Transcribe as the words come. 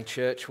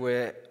Church,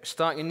 we're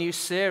starting a new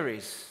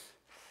series.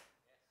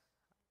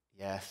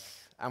 Yes,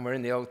 and we're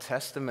in the Old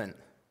Testament.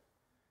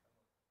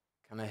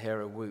 Can I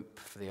hear a whoop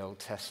for the Old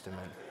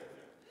Testament?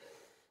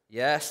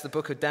 Yes, the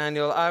book of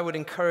Daniel. I would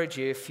encourage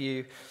you, if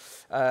you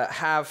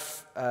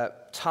have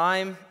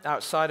time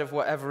outside of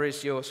whatever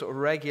is your sort of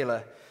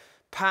regular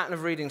pattern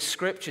of reading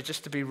Scripture,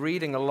 just to be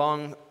reading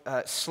along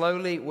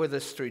slowly with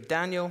us through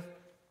Daniel.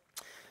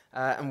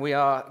 And we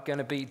are going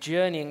to be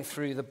journeying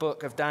through the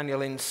book of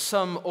Daniel in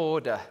some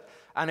order.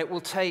 And it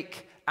will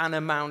take an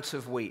amount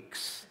of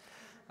weeks.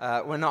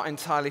 We're not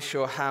entirely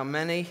sure how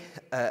many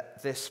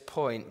at this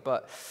point,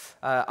 but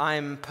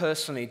I'm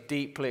personally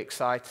deeply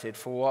excited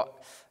for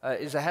what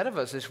is ahead of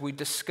us as we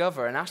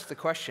discover and ask the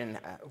question,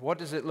 what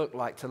does it look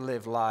like to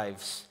live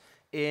lives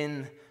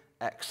in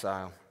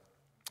exile?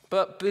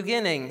 But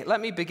let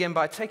me begin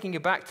by taking you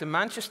back to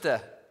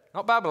Manchester,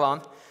 not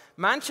Babylon,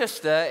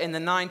 Manchester in the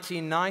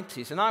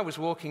 1990s. And I was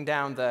walking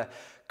down the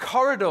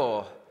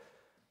corridor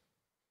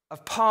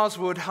of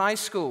Parswood High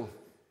School.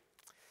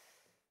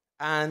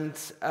 And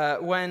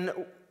when,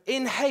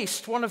 in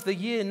haste, one of the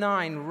Year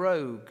 9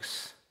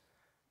 rogues,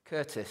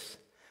 Curtis,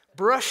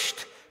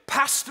 brushed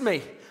past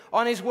me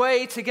on his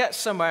way to get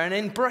somewhere. And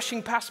in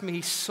brushing past me,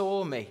 he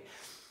saw me.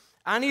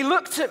 And he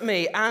looked at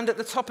me, and at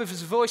the top of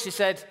his voice, he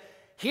said,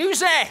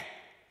 "Husey,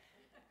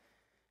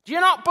 do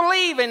you not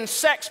believe in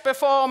sex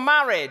before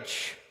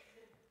marriage?"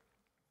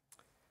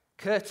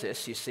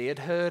 Curtis, you see, had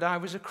heard I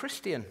was a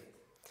Christian.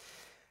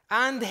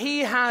 And he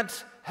had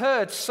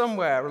heard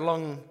somewhere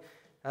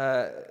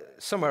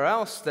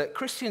else that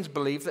Christians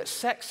believe that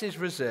sex is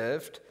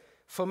reserved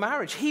for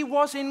marriage. He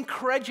was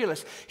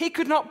incredulous. He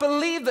could not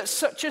believe that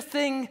such a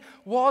thing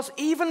was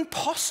even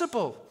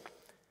possible,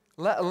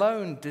 let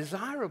alone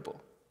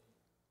desirable.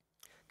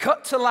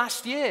 Cut to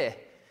last year,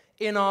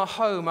 in our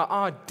home, at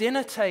our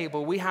dinner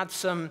table, we had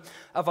some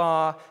of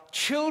our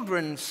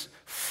children's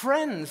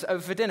friends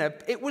over for dinner.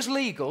 It was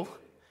legal.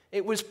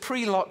 It was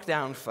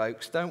pre-lockdown,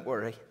 folks, don't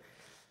worry.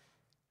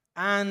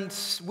 And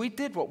we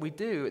did what we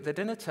do at the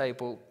dinner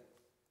table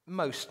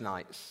most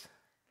nights.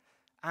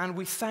 And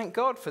we thank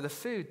God for the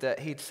food that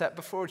he'd set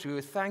before us. We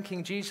were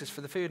thanking Jesus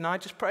for the food. And I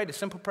just prayed a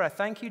simple prayer.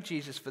 Thank you,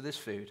 Jesus, for this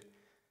food.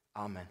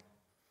 Amen.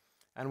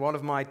 And one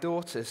of my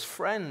daughter's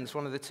friends,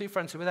 one of the two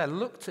friends who were there,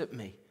 looked at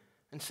me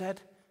and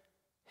said,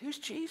 "Who's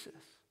Jesus?"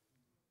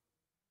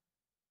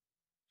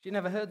 She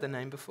never heard the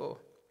name before.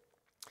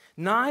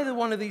 Neither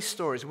one of these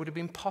stories would have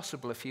been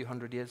possible a few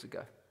hundred years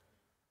ago.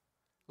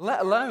 Let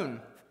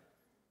alone,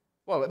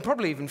 well,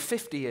 probably even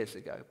 50 years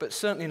ago, but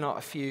certainly not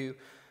a few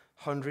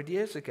hundred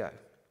years ago.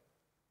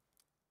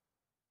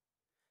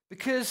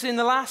 Because in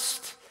the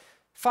last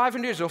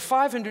 500 years or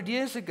 500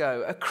 years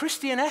ago, a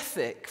Christian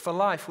ethic for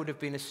life would have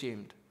been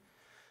assumed.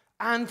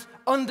 And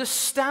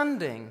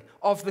understanding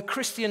of the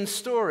Christian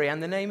story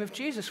and the name of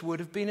Jesus would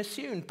have been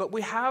assumed. But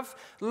we have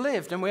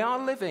lived and we are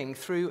living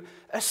through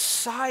a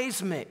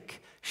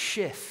seismic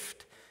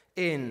shift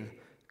in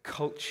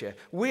culture.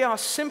 We are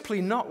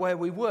simply not where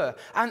we were.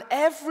 And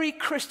every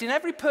Christian,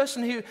 every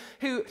person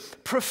who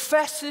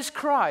professes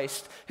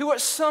Christ, who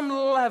at some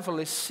level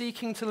is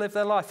seeking to live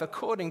their life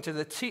according to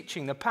the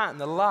teaching, the pattern,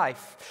 the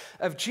life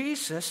of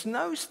Jesus,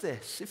 knows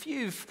this. If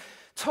you've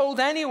told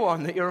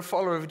anyone that you're a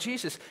follower of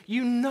Jesus,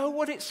 you know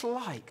what it's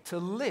like to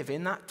live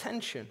in that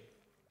tension.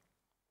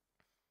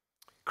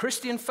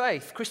 Christian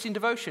faith, Christian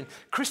devotion,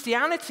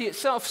 Christianity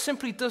itself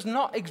simply does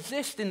not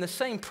exist in the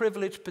same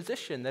privileged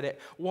position that it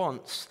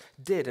once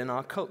did in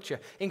our culture.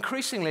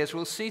 Increasingly, as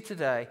we'll see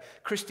today,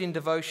 Christian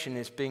devotion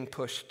is being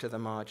pushed to the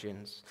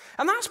margins.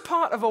 And that's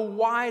part of a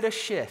wider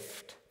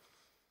shift.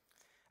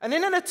 And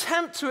in an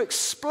attempt to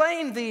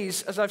explain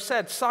these, as I've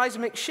said,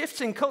 seismic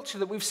shifts in culture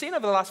that we've seen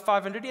over the last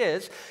 500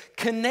 years,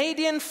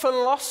 Canadian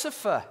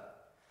philosopher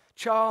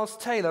Charles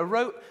Taylor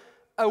wrote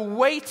a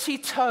weighty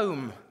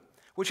tome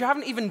which I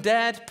haven't even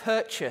dared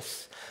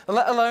purchase,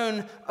 let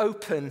alone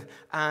open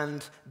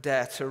and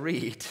dare to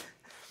read.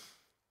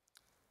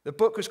 The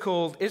book is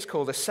called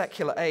A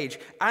Secular Age,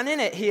 and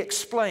in it he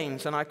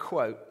explains, and I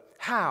quote,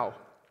 how,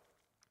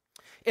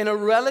 in a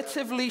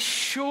relatively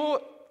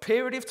short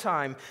period of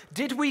time,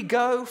 did we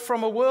go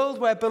from a world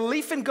where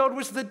belief in God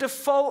was the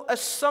default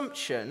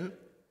assumption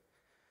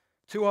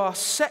to our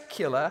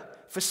secular,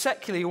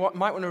 you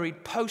might want to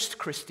read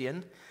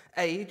post-Christian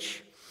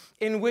age,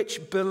 in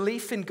which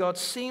belief in God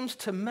seems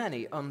to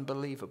many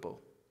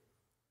unbelievable,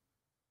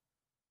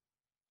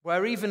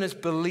 where even as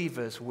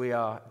believers we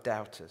are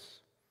doubters.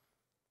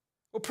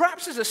 Well,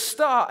 perhaps as a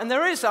start, and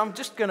I'm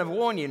just going to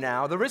warn you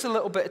now, there is a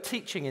little bit of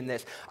teaching in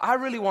this. I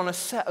really want to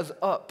set us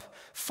up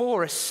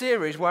for a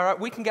series where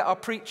we can get our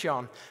preach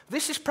on.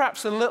 This is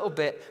perhaps a little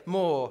bit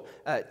more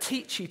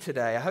teachy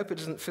today. I hope it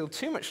doesn't feel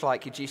too much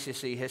like your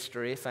GCSE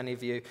history, if any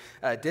of you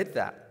did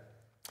that.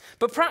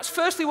 But perhaps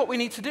firstly what we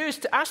need to do is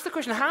to ask the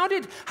question, how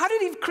did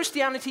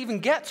Christianity even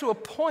get to a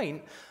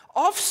point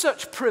of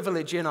such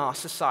privilege in our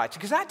society?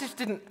 Because that just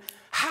didn't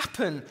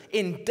happen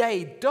in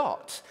day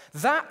dot.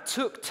 That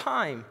took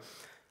time.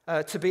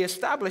 to be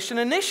established. And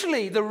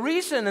initially, the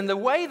reason and the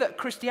way that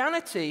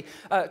Christianity,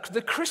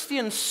 the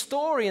Christian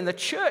story and the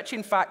church,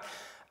 in fact,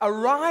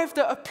 arrived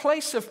at a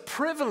place of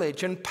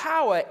privilege and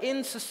power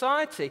in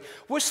society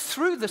was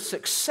through the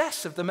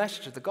success of the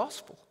message of the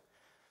gospel.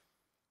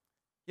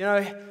 You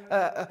know,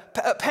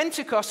 at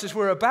Pentecost, as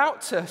we're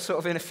about to sort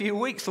of in a few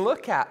weeks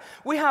look at,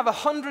 we have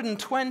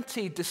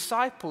 120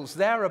 disciples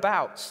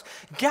thereabouts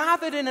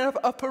gathered in an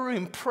upper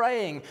room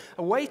praying,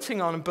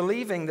 waiting on and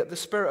believing that the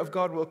Spirit of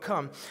God will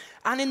come.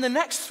 And in the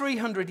next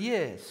 300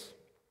 years,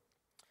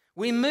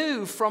 we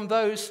move from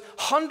those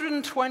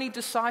 120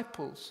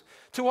 disciples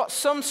to what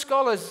some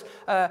scholars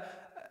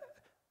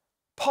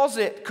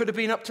posit could have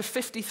been up to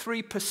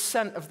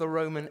 53% of the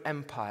Roman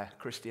Empire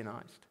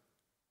Christianized.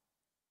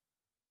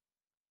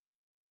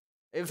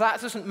 If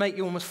that doesn't make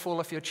you almost fall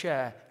off your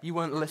chair, you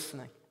weren't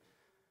listening.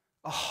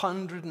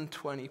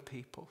 120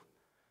 people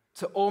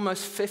to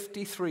almost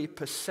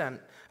 53%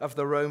 of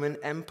the Roman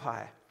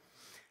Empire.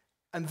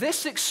 And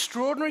this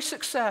extraordinary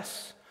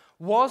success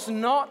was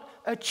not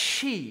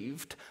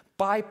achieved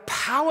by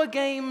power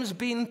games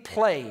being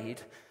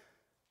played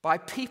by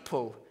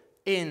people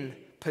in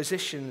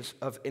positions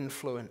of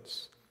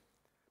influence,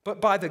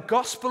 but by the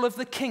gospel of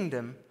the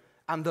kingdom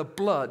and the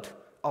blood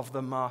of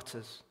the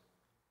martyrs.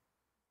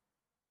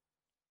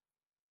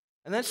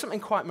 And then something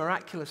quite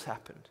miraculous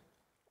happened.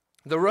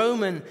 The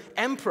Roman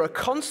Emperor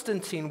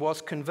Constantine was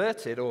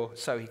converted, or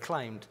so he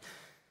claimed.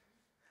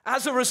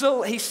 As a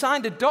result, he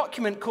signed a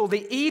document called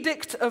the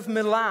Edict of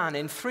Milan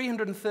in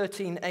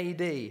 313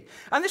 AD.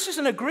 And this is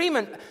an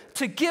agreement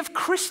to give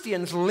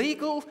Christians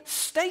legal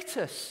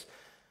status.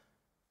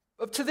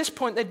 Up to this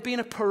point, they'd been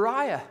a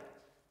pariah,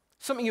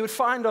 something you would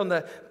find on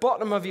the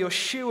bottom of your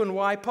shoe and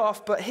wipe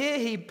off. But here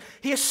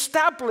he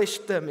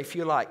established them, if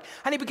you like.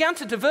 And he began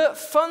to divert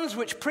funds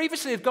which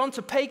previously had gone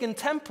to pagan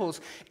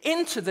temples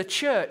into the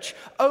church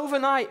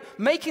overnight,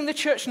 making the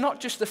church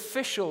not just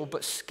official,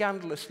 but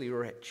scandalously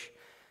rich.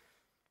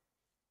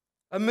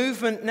 A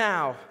movement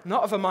now,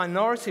 not of a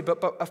minority,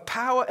 but of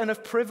power and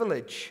of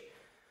privilege.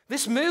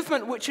 This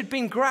movement, which had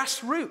been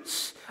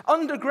grassroots,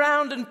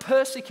 underground and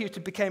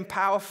persecuted, became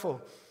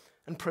powerful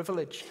and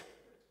privileged.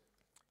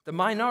 The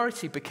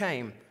minority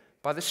became,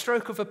 by the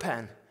stroke of a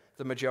pen,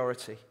 the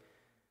majority.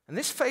 And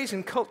this phase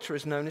in culture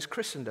is known as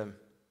Christendom.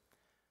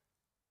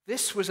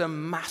 This was a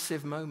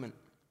massive moment.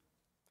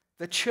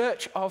 The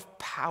church of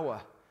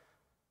power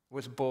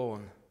was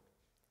born.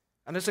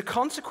 And as a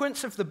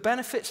consequence of the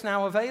benefits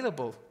now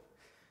available,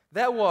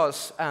 there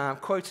was,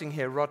 quoting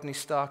here Rodney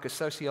Stark, a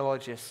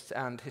sociologist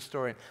and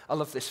historian, I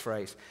love this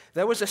phrase,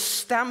 there was a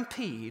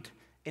stampede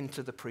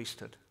into the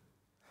priesthood.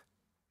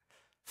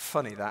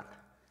 Funny that.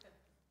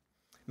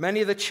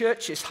 Many of the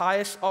church's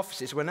highest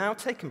offices were now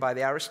taken by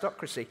the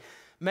aristocracy,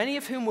 many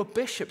of whom were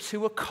bishops who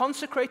were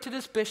consecrated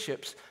as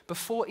bishops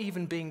before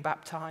even being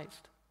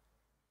baptized.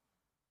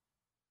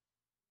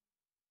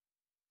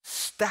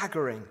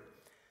 Staggering.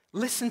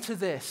 Listen to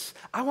this.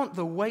 I want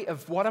the weight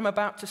of what I'm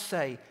about to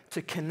say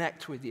to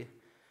connect with you.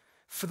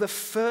 For the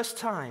first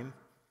time,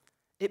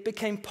 it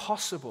became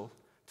possible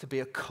to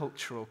be a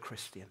cultural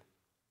Christian.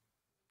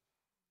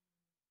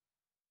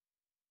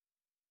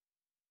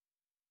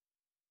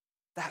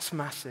 That's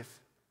massive.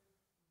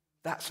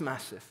 That's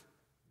massive.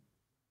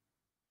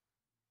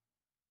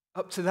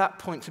 Up to that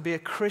point, to be a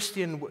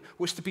Christian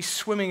was to be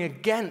swimming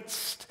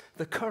against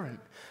the current,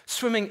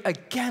 swimming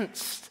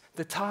against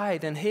the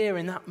tide. And here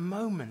in that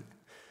moment,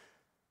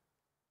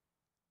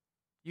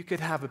 you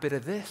could have a bit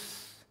of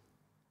this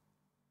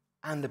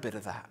and a bit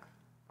of that.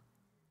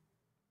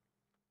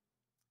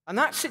 And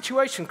that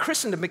situation,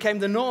 Christendom, became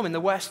the norm in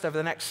the West over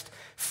the next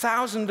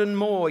 1,000 and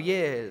more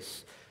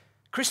years.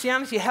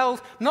 Christianity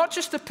held not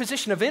just a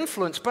position of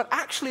influence, but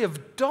actually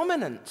of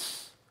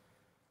dominance.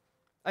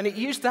 And it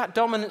used that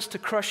dominance to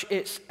crush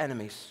its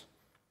enemies.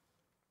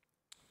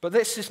 But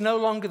this is no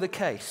longer the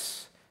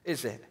case,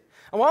 is it?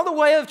 And while the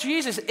way of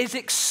Jesus is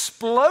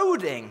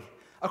exploding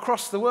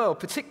across the world,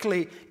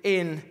 particularly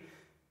in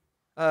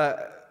the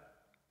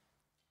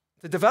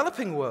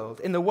developing world,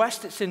 in the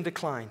West it's in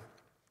decline.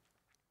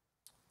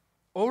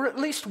 Or at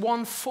least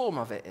one form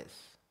of it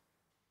is.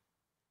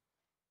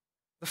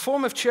 The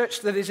form of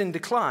church that is in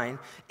decline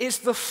is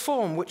the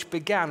form which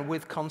began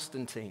with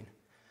Constantine.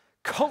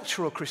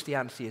 Cultural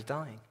Christianity is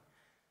dying,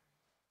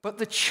 but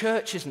the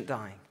church isn't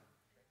dying.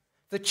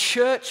 The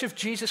church of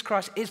Jesus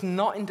Christ is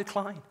not in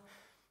decline.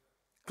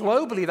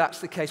 Globally, that's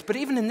the case, but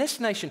even in this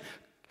nation,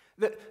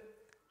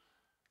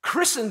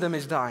 Christendom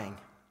is dying.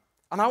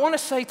 And I want to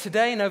say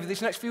today and over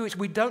these next few weeks,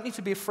 we don't need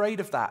to be afraid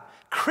of that.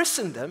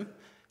 Christendom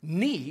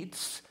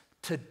needs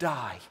to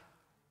die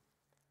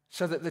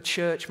so that the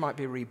church might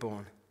be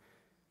reborn.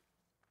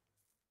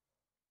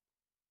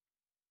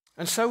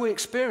 And so we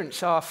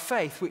experience our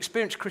faith, we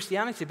experience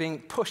Christianity being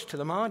pushed to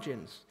the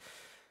margins.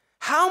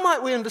 How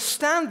might we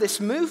understand this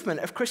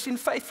movement of Christian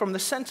faith from the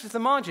center to the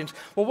margins?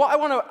 Well, what I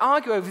want to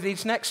argue over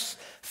these next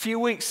few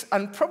weeks,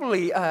 and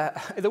probably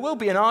there will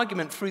be an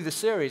argument through the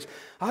series.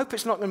 I hope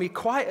it's not going to be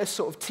quite as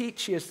sort of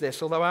teachy as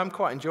this, although I'm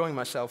quite enjoying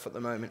myself at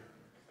the moment.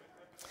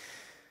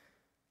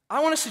 I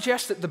want to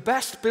suggest that the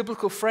best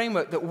biblical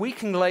framework that we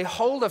can lay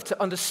hold of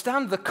to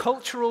understand the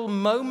cultural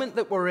moment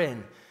that we're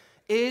in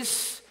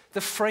is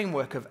the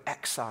framework of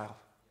exile.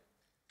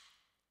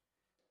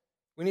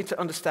 We need to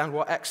understand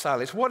what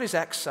exile is. What is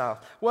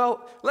exile?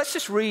 Well, let's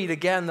just read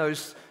again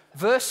those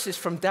verses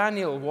from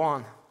Daniel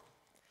 1.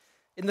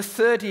 In the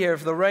 3rd year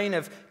of the reign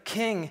of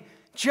King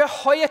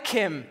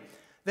Jehoiakim.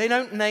 They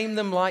don't name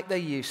them like they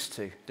used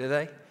to, do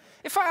they?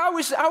 In fact,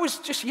 I was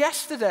just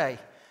yesterday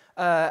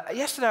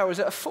I was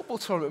at a football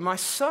tournament with my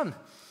son,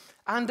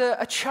 and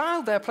a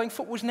child there playing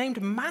football was named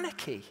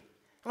Manaki.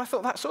 And I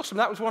thought, that's awesome.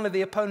 That was one of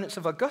the opponents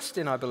of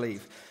Augustine, I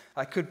believe.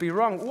 I could be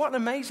wrong. What an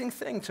amazing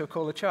thing to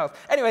call a child.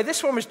 Anyway,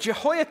 this one was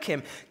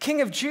Jehoiakim,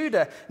 king of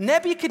Judah.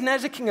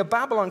 Nebuchadnezzar, king of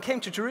Babylon, came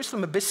to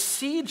Jerusalem and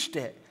besieged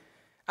it.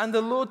 And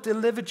the Lord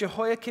delivered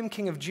Jehoiakim,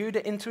 king of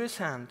Judah, into his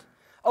hand.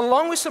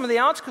 Along with some of the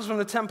articles from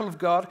the temple of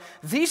God,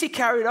 these he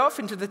carried off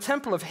into the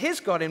temple of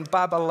his God in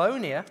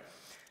Babylonia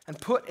and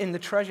put in the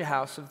treasure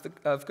house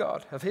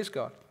of his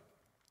God.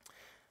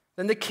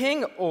 Then the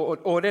king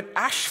ordered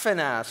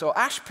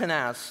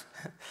Ashpenaz,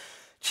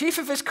 chief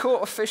of his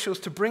court officials,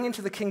 to bring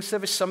into the king's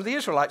service some of the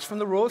Israelites from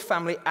the royal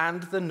family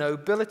and the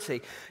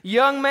nobility.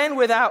 Young men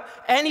without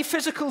any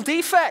physical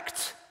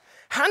defect,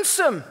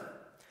 handsome,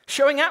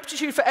 showing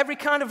aptitude for every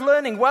kind of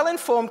learning,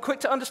 well-informed, quick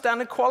to understand,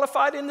 and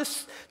qualified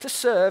to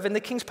serve in the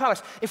king's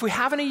palace. If we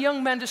have any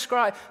young men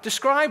described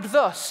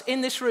thus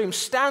in this room,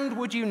 stand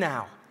would you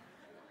now?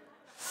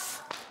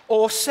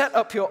 Or set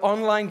up your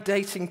online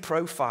dating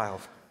profile.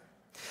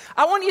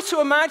 I want you to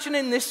imagine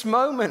in this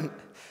moment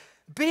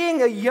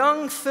being a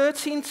young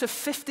 13 to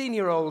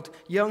 15-year-old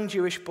young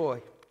Jewish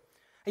boy.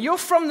 And you're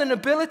from the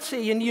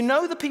nobility, and you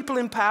know the people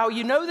in power,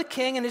 you know the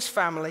king and his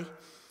family,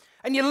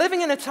 and you're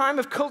living in a time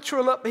of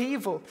cultural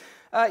upheaval.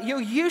 You're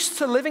used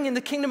to living in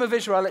the kingdom of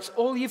Israel. It's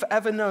all you've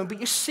ever known. But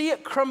you see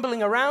it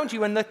crumbling around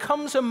you, and there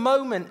comes a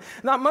moment.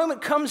 And that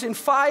moment comes in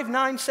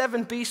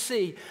 597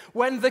 BC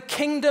when the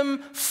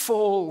kingdom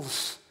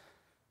falls.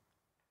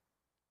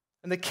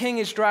 And the king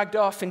is dragged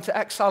off into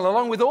exile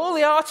along with all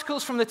the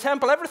articles from the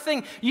temple,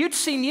 everything you'd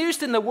seen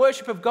used in the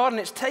worship of God, and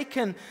it's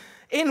taken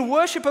in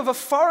worship of a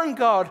foreign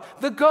god,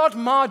 the god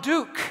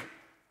Marduk,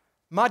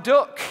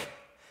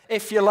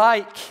 if you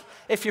like,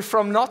 if you're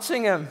from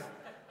Nottingham.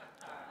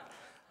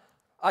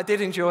 I did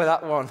enjoy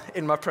that one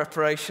in my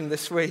preparation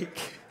this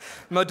week.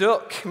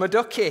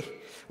 Marduki.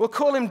 We'll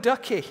call him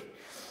Ducky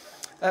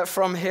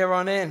from here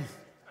on in.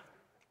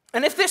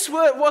 And if this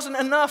wasn't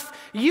enough,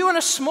 you and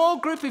a small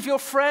group of your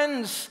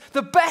friends,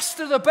 the best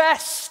of the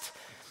best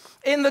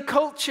in the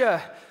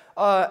culture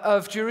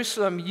of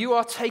Jerusalem, you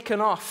are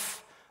taken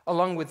off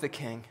along with the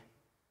king,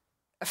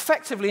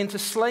 effectively into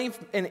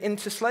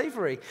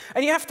slavery.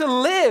 And you have to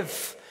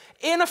live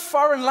in a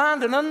foreign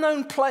land, an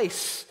unknown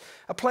place,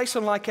 a place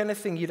unlike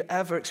anything you'd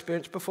ever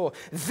experienced before.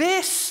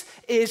 This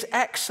is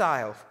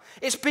exile.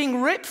 It's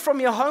being ripped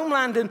from your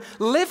homeland and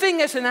living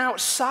as an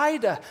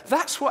outsider.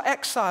 That's what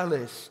exile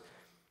is.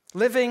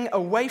 Living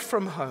away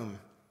from home,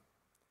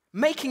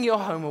 making your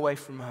home away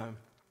from home.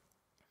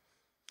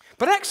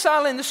 But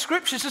exile in the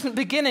scriptures doesn't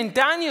begin in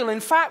Daniel. In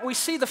fact, we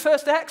see the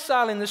first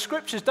exile in the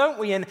scriptures, don't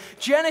we, in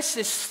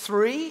Genesis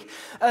 3,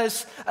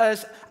 as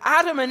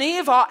Adam and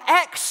Eve are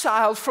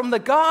exiled from the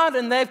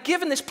garden. They're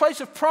given this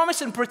place of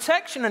promise and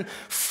protection and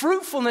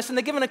fruitfulness, and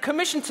they're given a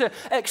commission to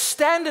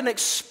extend and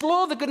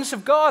explore the goodness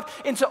of God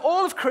into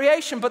all of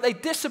creation, but they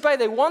disobey,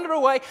 they wander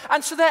away,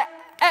 and so they're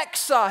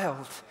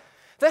exiled.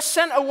 They're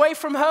sent away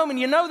from home, and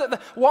you know that the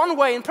one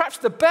way, and perhaps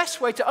the best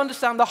way to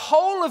understand the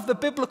whole of the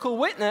biblical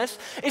witness,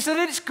 is that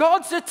it's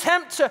God's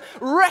attempt to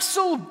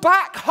wrestle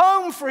back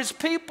home for his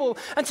people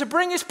and to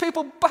bring his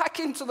people back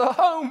into the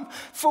home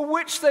for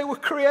which they were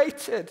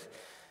created.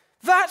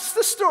 That's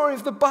the story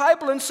of the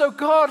Bible, and so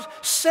God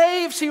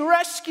saves, he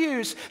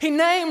rescues, he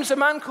names a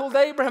man called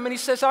Abraham, and he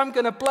says, I'm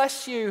going to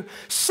bless you.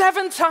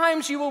 7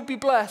 times you will be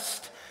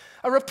blessed.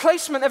 A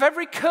replacement of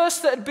every curse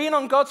that had been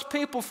on God's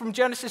people from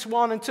Genesis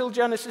 1 until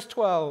Genesis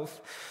 12.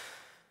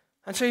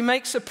 And so he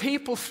makes a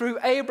people through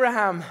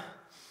Abraham,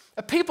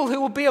 a people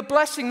who will be a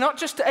blessing not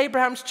just to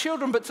Abraham's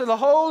children, but to the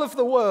whole of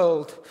the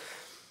world.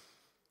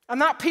 And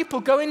that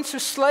people go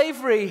into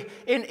slavery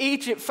in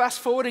Egypt,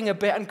 fast forwarding a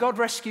bit, and God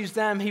rescues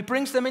them. He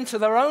brings them into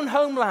their own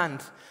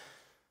homeland.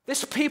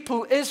 This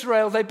people,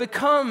 Israel, they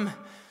become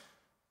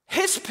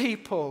his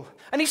people.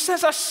 And he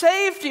says, I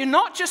saved you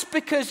not just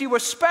because you were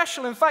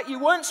special. In fact, you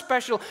weren't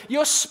special.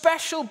 You're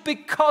special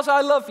because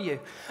I love you.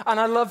 And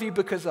I love you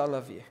because I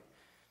love you.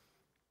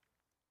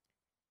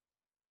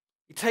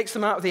 He takes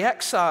them out of the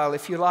exile,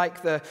 if you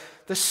like, the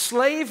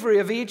slavery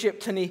of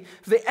Egypt and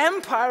the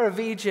empire of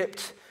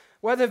Egypt,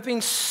 where they've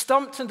been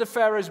stumped into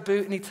Pharaoh's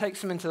boot, and he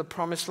takes them into the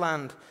promised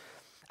land.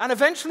 And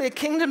eventually a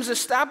kingdom's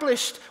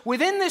established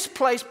within this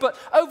place, but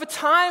over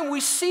time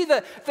we see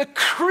the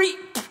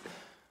creep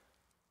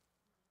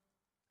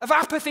of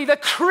apathy, the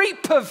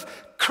creep of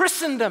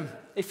Christendom,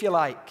 if you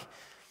like.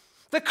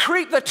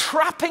 The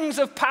trappings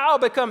of power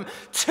become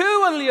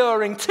too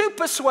alluring, too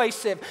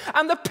persuasive,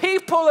 and the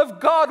people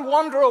of God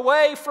wander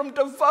away from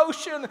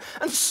devotion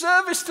and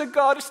service to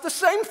God. It's the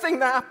same thing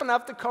that happened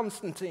after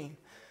Constantine.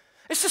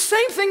 It's the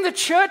same thing the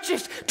church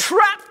is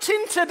trapped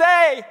in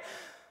today,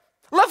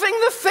 loving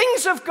the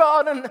things of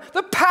God and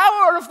the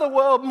power of the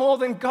world more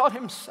than God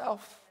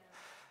himself.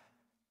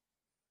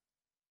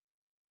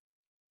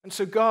 And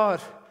so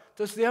God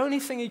does the only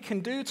thing he can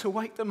do to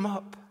wake them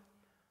up.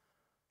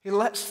 He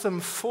lets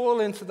them fall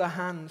into the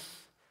hands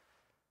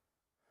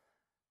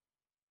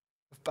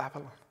of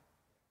Babylon.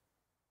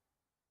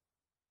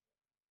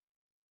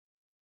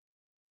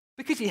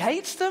 Because he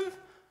hates them?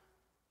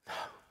 No.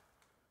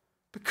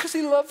 Because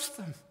he loves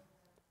them.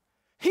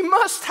 He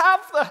must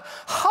have the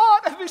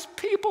heart of his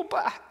people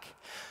back.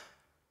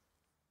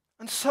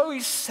 And so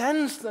he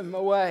sends them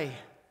away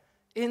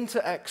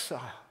into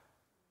exile.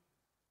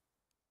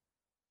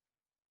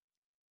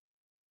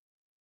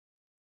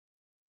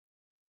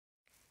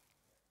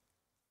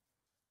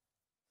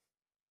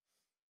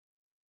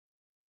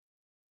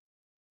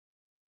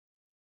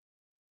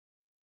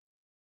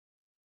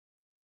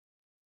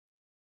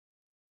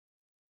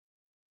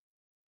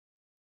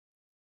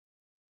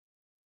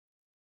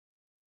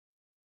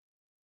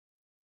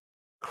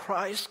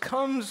 Christ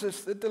comes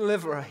as the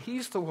deliverer.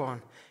 He's the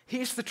one.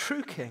 He's the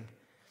true king.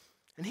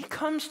 And he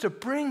comes to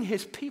bring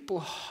his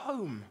people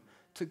home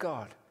to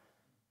God.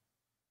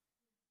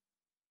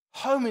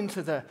 Home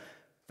into the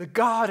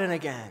garden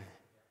again.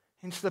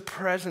 Into the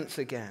presence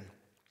again.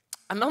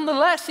 And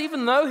nonetheless,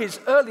 even though his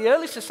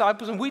early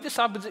disciples and we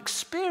disciples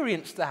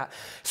experienced that,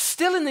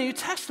 still in the New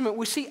Testament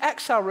we see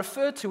exile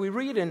referred to. We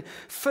read in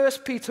 1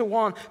 Peter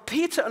 1,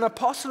 Peter, an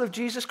apostle of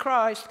Jesus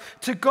Christ,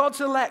 to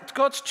God's elect,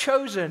 God's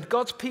chosen,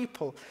 God's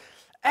people,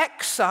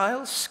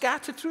 exiles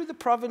scattered through the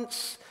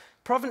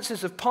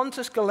provinces of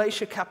Pontus,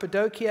 Galatia,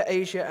 Cappadocia,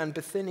 Asia, and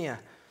Bithynia.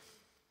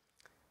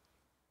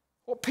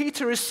 What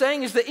Peter is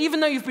saying is that even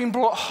though you've been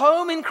brought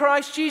home in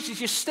Christ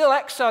Jesus, you're still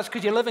exiles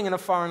because you're living in a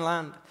foreign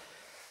land.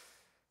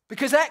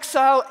 Because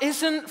exile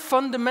isn't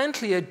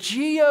fundamentally a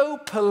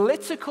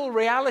geopolitical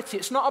reality.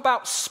 It's not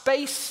about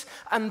space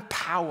and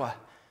power.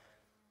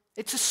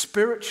 It's a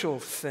spiritual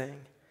thing.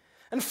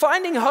 And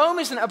finding home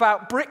isn't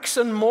about bricks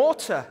and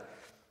mortar.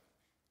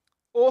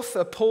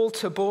 Author Paul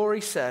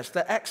Tabori says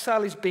that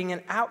exile is being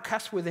an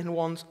outcast within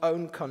one's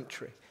own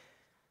country.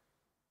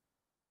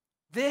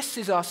 This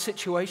is our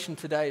situation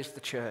today as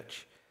the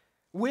church.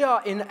 We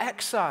are in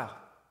exile.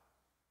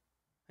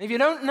 And if you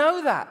don't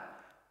know that,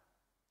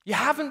 you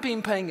haven't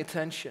been paying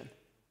attention,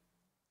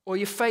 or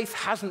your faith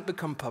hasn't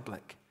become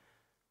public.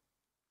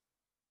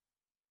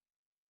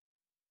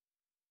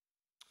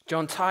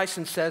 John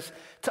Tyson says,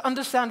 to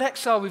understand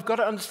exile, we've got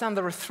to understand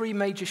there are three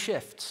major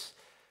shifts.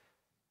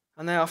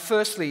 And they are,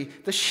 firstly,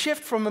 the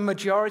shift from a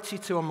majority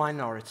to a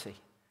minority.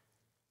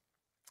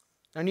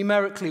 Now,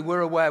 numerically,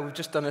 we're aware we've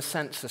just done a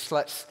census.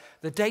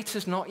 The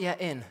data's not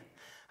yet in.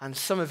 And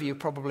some of you are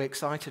probably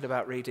excited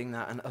about reading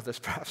that, and others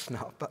perhaps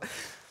not. But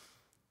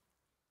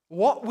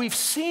what we've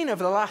seen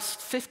over the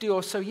last 50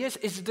 or so years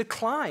is a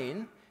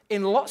decline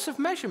in lots of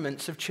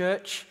measurements of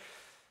church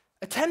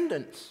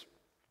attendance.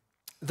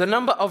 The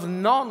number of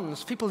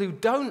nones, people who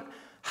don't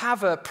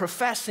have a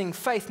professing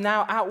faith,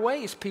 now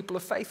outweighs people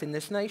of faith in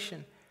this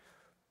nation.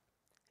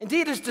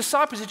 Indeed, as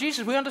disciples of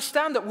Jesus, we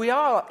understand that we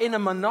are in a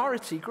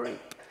minority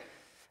group.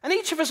 And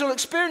each of us will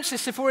experience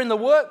this if we're in the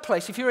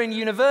workplace, if you're in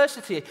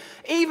university.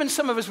 Even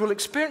some of us will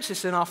experience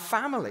this in our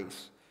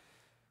families.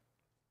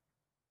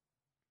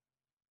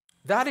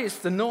 That is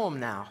the norm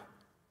now.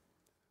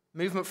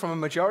 Movement from a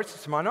majority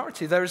to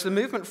minority. There is the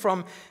movement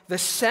from the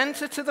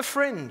center to the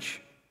fringe.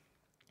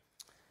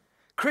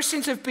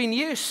 Christians have been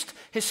used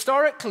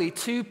historically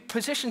to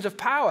positions of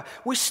power.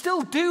 We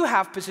still do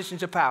have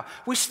positions of power.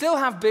 We still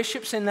have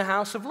bishops in the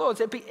House of Lords.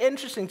 It'd be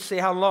interesting to see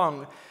how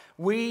long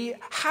we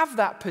have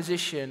that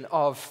position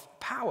of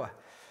power.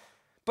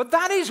 But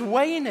that is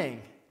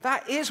waning.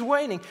 That is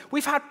waning.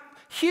 We've had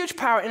huge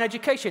power in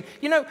education.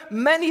 You know,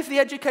 many of the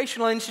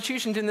educational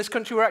institutions in this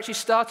country were actually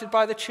started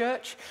by the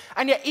church.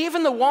 And yet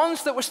even the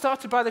ones that were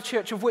started by the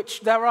church, of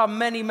which there are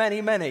many,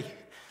 many, many,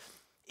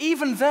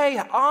 even they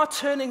are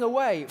turning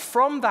away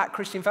from that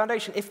Christian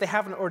foundation if they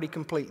haven't already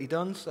completely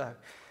done so.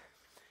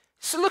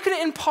 So look at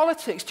it in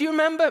politics. Do you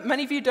remember?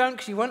 Many of you don't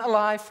because you weren't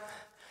alive.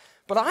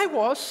 But I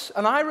was,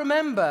 and I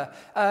remember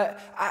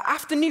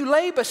after New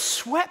Labour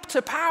swept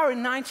to power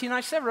in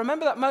 1997,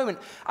 remember that moment?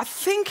 I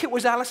think it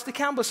was Alistair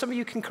Campbell, some of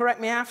you can correct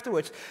me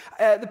afterwards,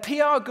 the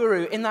PR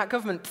guru in that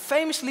government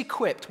famously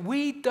quipped,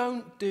 "We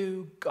don't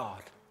do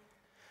God."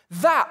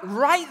 That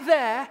right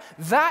there,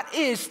 that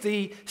is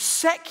the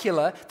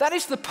secular, that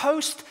is the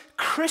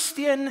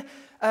post-Christian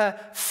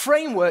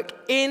framework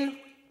in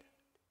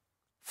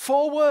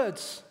 4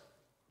 words.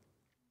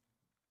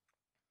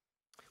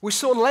 We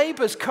saw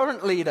Labour's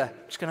current leader,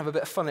 just going to have a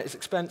bit of fun at his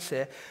expense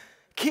here,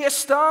 Keir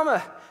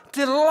Starmer,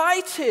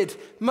 delighted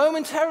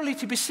momentarily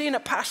to be seen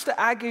at Pastor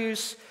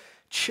Agu's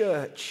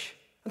church,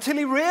 until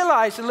he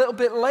realized a little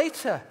bit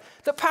later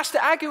that Pastor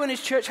Agu and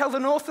his church held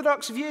an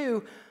orthodox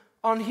view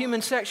on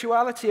human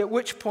sexuality, at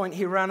which point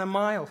he ran a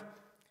mile,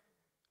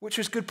 which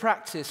was good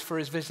practice for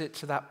his visit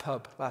to that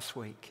pub last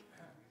week.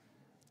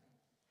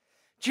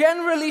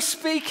 Generally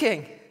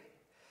speaking,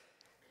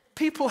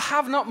 people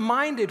have not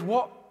minded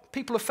what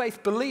people of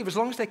faith believe as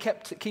long as they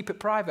keep it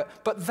private,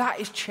 but that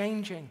is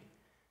changing.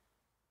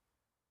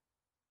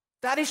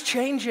 That is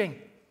changing.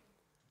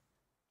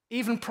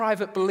 Even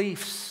private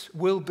beliefs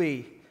will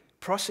be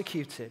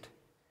prosecuted.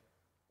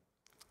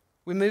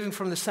 We're moving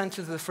from the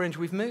center to the fringe.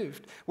 We've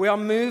moved. We are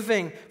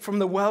moving from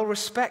the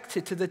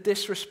well-respected to the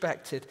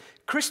disrespected.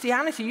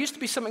 Christianity used to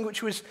be something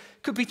which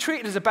could be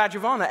treated as a badge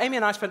of honor. Amy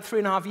and I spent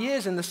 3.5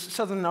 years in the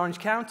Southern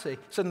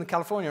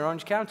California,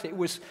 Orange County. It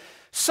was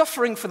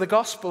suffering for the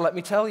gospel, let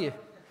me tell you.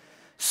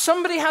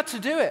 Somebody had to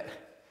do it.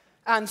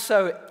 And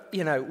so,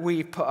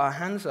 we put our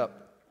hands up.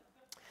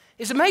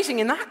 It's amazing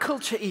in that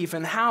culture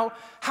even how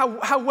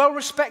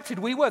well-respected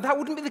we were. That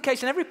wouldn't be the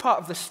case in every part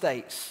of the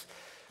States.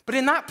 But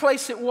in that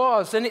place it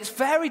was, and it's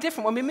very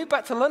different. When we moved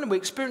back to London, we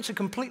experienced a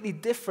completely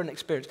different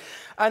experience.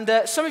 And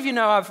some of you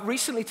know I've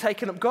recently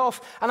taken up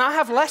golf, and I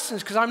have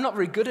lessons because I'm not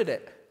very good at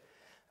it.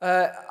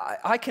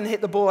 I can hit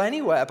the ball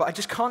anywhere, but I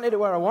just can't hit it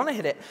where I want to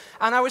hit it.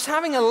 And I was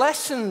having a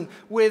lesson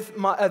with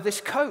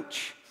this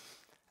coach,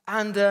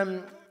 and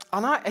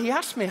he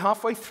asked me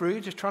halfway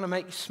through, just trying to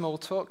make small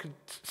talk,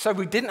 so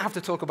we didn't have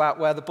to talk about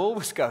where the ball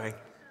was going.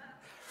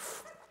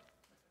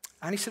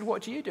 And he said,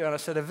 "What do you do?" And I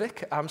said,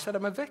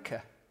 "I'm a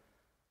vicar."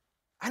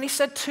 And he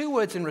said 2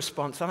 words in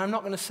response, and I'm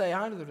not going to say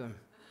either of them.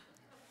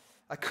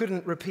 I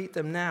couldn't repeat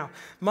them now.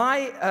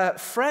 My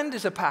friend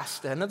is a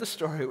pastor, another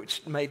story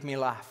which made me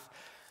laugh.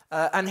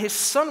 And his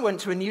son went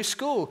to a new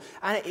school,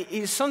 and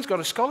his son's got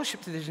a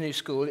scholarship to this new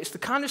school. It's the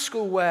kind of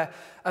school where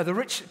the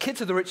rich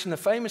kids of the rich and the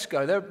famous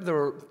go.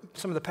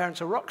 Some of the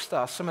parents are rock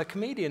stars, some are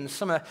comedians,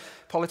 some are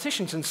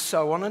politicians, and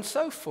so on and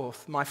so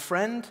forth. My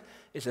friend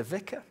is a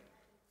vicar.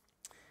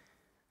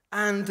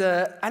 And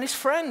his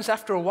friends,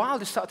 after a while,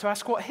 just started to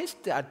ask what his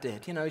dad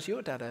did. Is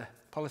your dad a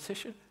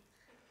politician?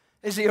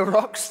 Is he a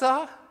rock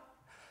star?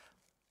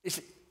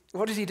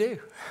 What does he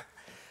do?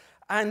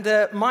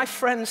 And my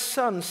friend's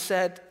son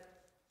said,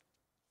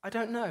 "I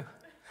don't know.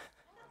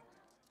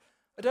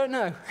 I don't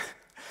know."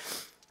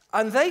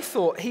 And they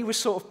thought he was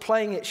sort of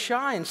playing it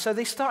shy, and so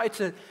they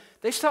started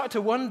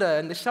to wonder,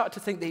 and they started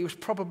to think that he was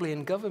probably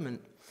in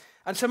government.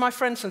 And so my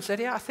friend's son said,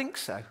 "Yeah, I think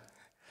so."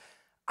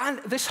 And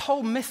this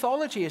whole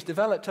mythology is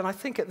developed, and I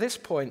think at this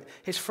point,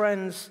 his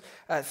friends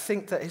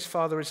think that his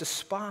father is a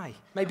spy,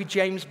 maybe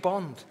James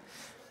Bond.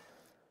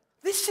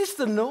 This is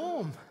the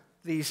norm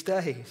these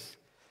days.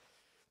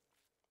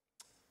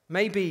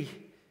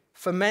 Maybe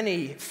for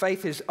many,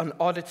 faith is an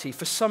oddity.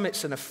 For some,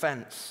 it's an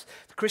offense.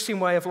 The Christian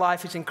way of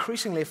life is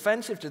increasingly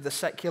offensive to the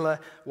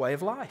secular way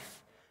of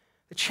life.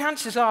 The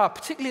chances are,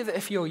 particularly that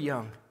if you're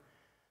young,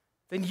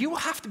 then you will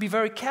have to be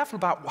very careful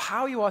about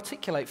how you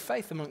articulate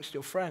faith amongst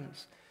your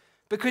friends.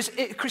 Because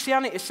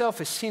Christianity itself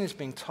is seen as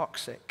being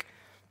toxic.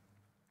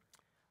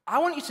 I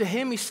want you to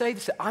hear me say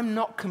this, that I'm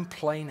not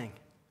complaining.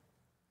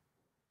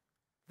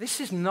 This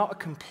is not a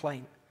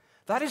complaint.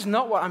 That is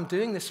not what I'm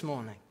doing this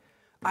morning.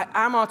 I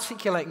am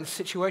articulating the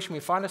situation we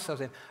find ourselves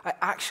in. I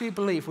actually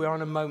believe we are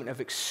in a moment of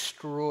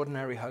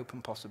extraordinary hope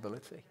and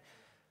possibility.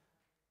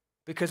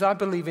 Because I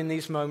believe in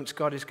these moments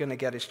God is going to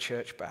get his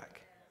church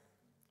back.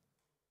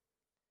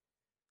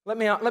 Let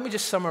me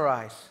just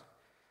summarize.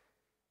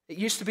 It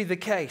used to be the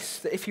case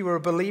that if you were a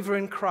believer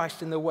in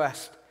Christ in the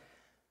West,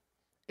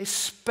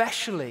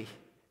 especially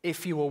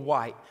if you were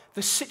white,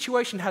 the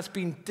situation has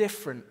been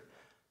different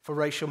for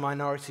racial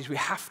minorities. We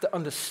have to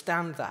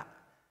understand that.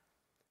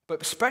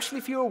 But especially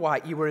if you were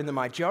white, you were in the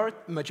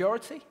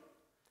majority,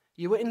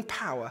 you were in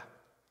power,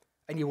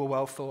 and you were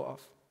well thought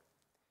of.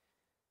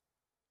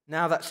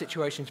 Now that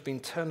situation's been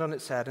turned on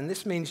its head, and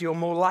this means you're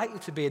more likely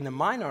to be in the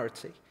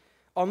minority,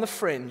 on the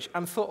fringe,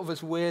 and thought of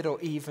as weird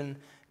or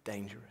even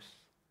dangerous.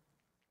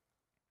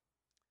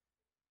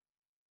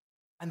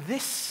 And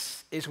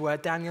this is where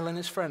Daniel and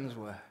his friends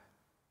were.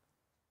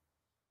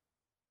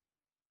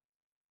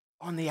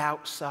 On the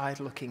outside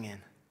looking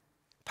in.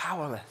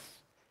 Powerless.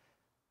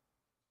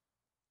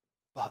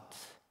 But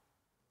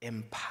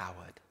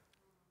empowered.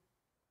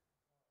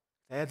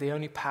 They're the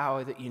only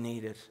power that you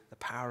needed. The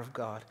power of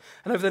God.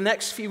 And over the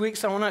next few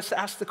weeks I want us to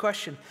ask the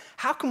question,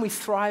 how can we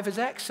thrive as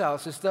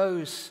exiles as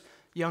those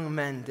young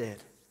men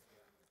did?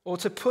 Or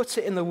to put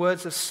it in the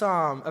words of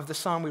the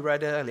psalm we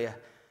read earlier,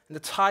 in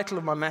the title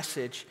of my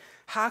message,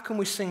 how can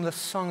we sing the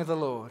song of the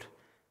Lord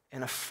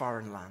in a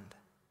foreign land?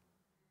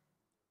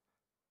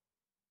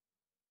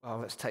 Well,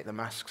 let's take the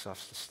masks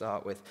off to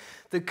start with.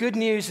 The good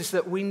news is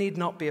that we need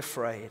not be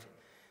afraid.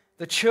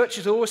 The church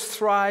has always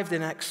thrived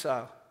in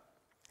exile.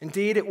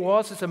 Indeed, it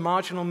was as a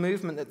marginal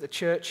movement that the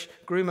church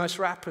grew most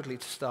rapidly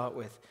to start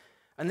with.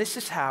 And this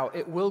is how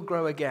it will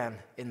grow again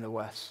in the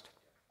West.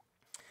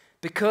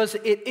 Because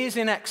it is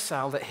in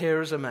exile that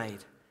heroes are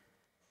made.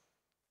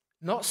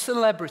 Not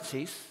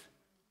celebrities.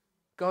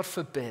 God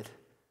forbid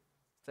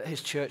that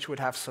his church would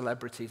have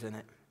celebrities in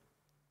it.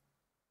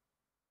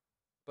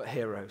 But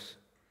heroes.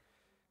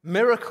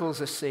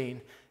 Miracles are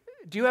seen.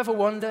 Do you ever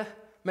wonder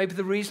Maybe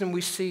the reason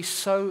we see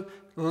so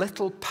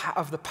little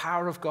of the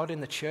power of God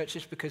in the church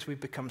is because we've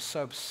become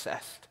so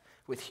obsessed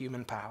with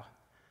human power.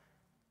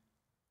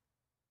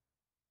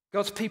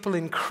 God's people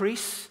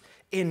increase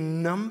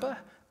in number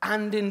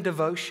and in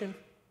devotion.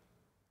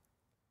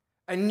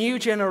 A new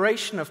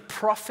generation of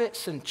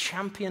prophets and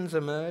champions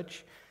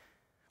emerge.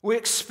 We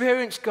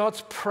experience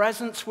God's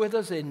presence with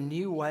us in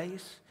new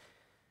ways.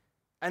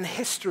 And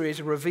history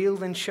is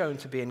revealed and shown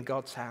to be in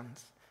God's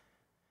hands.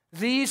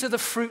 These are the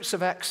fruits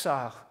of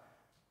exile.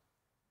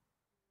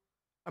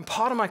 And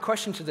part of my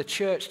question to the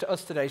church, to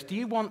us today, is do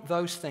you want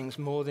those things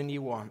more than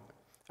you want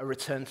a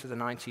return to the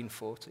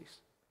 1940s?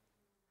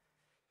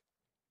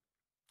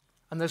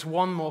 And there's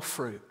one more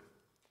fruit.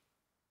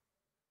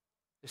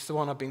 It's the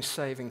one I've been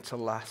saving to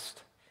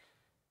last.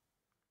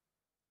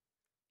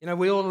 You know,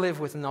 we all live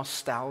with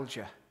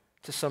nostalgia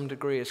to some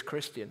degree as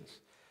Christians.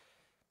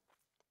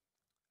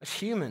 As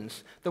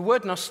humans, the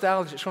word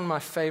nostalgia is one of my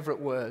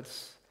favorite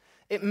words.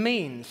 It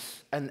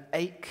means an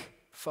ache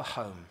for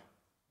home.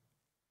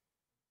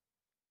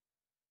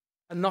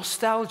 And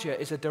nostalgia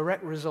is a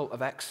direct result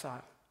of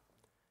exile.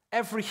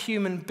 Every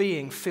human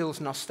being feels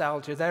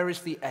nostalgia. There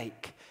is the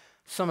ache.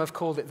 Some have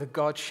called it the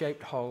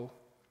God-shaped hole.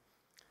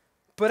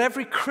 But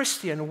every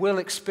Christian will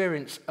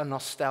experience a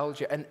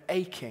nostalgia, an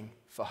aching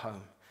for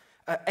home,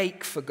 an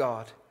ache for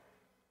God.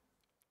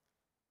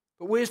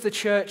 But we as the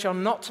church are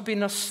not to be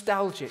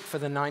nostalgic for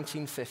the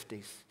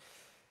 1950s,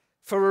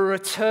 for a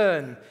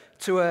return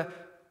to a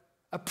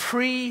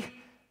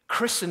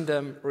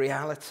pre-Christendom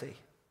reality.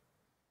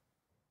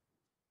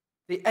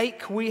 The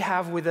ache we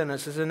have within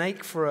us is an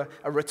ache for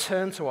a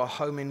return to our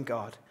home in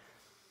God.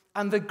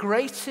 And the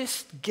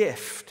greatest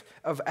gift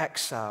of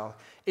exile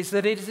is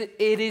that it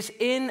is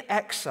in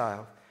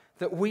exile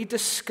that we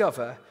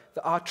discover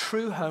that our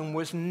true home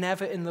was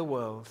never in the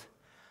world.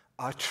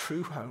 Our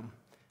true home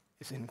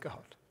is in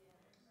God.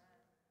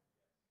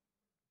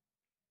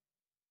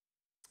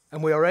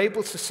 And we are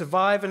able to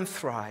survive and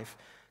thrive,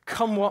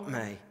 come what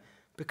may,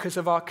 because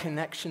of our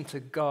connection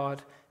to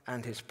God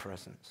and His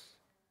presence.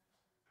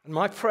 And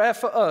my prayer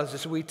for us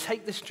as we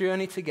take this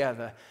journey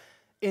together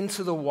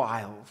into the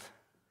wild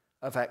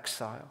of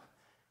exile,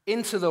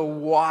 into the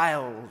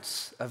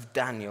wilds of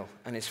Daniel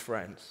and his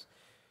friends,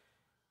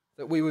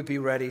 that we would be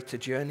ready to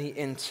journey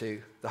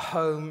into the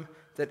home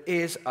that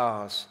is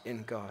ours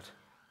in God.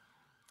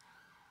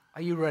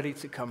 Are you ready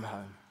to come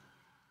home?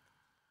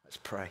 Let's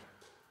pray.